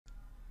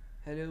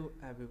Hello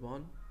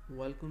everyone,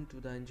 welcome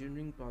to the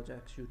Engineering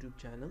Projects YouTube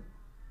channel.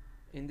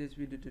 In this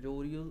video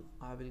tutorial,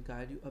 I will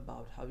guide you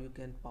about how you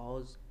can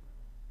pause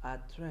a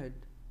thread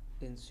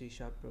in C#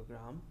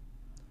 program.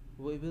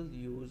 We will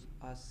use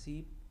a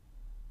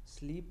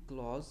sleep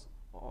clause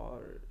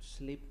or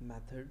sleep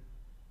method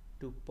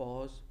to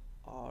pause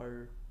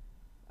our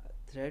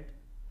thread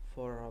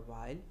for a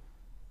while.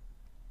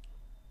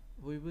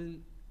 We will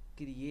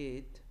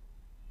create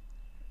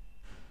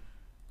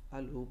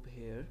a loop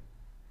here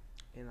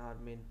in our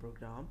main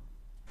program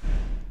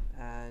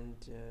and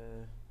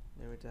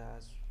name it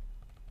as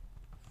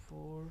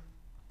for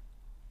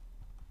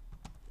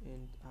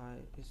int I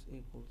is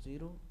equal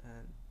 0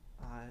 and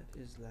I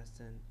is less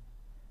than,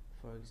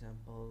 for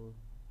example,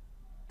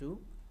 2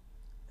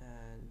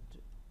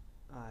 and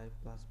I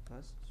plus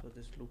plus. So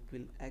this loop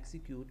will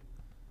execute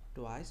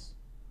twice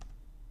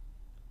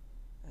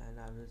and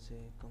I will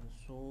say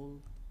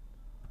console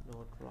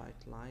dot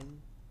write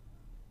line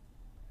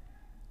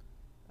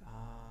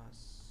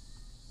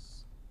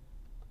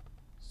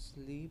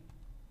sleep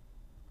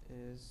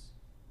is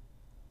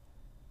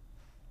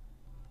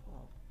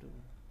of 2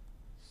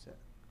 sec.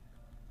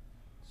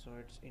 So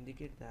it's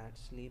indicate that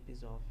sleep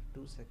is of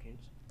 2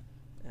 seconds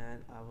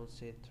and I will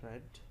say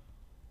thread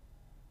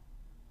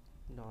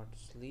dot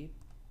sleep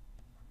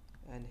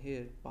and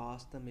here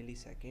pass the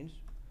milliseconds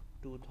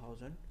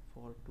 2000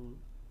 for 2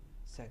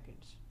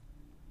 seconds,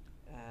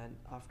 and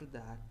after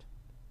that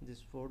this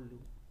for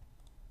loop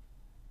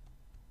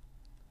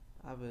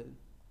I will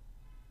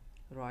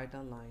write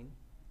a line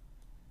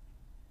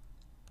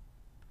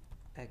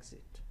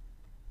exit.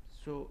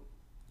 So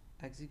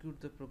execute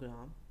the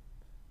program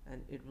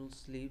and it will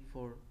sleep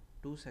for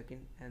 2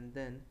 seconds and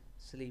then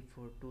sleep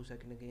for 2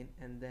 seconds again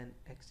and then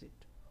exit.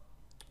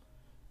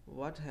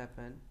 What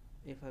happened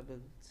if I will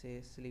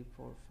say sleep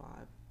for 5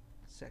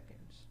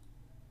 seconds?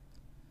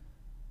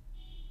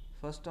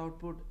 First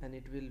output and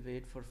it will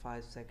wait for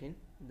 5 seconds,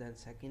 then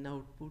second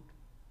output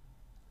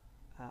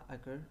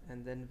occur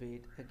and then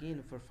wait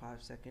again for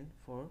 5 seconds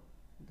for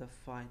the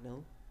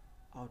final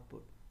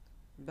output.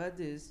 By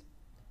this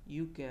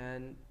you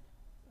can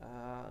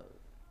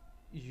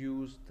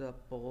use the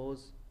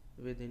pause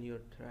within your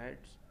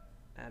threads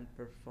and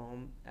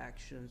perform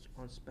actions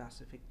on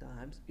specific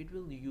times. It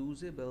will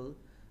usable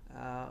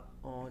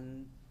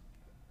on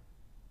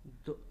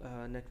the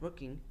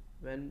networking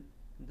when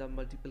the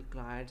multiple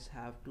clients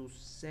have to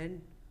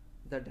send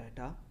the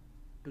data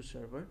to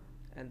server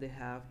and they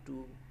have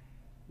to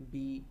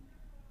be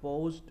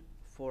paused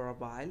for a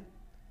while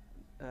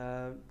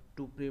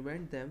to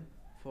prevent them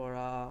for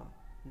a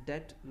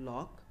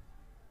deadlock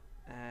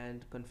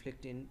and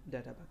conflict in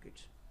data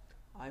buckets.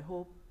 I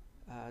hope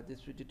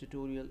this video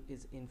tutorial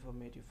is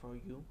informative for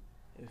you.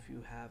 If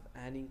you have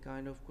any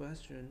kind of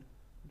question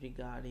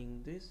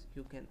regarding this,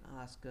 you can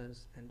ask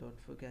us, and don't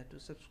forget to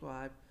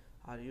subscribe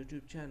our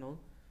YouTube channel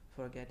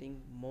for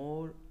getting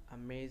more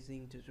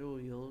amazing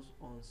tutorials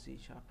on C#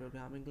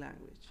 programming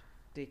language.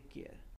 Take care.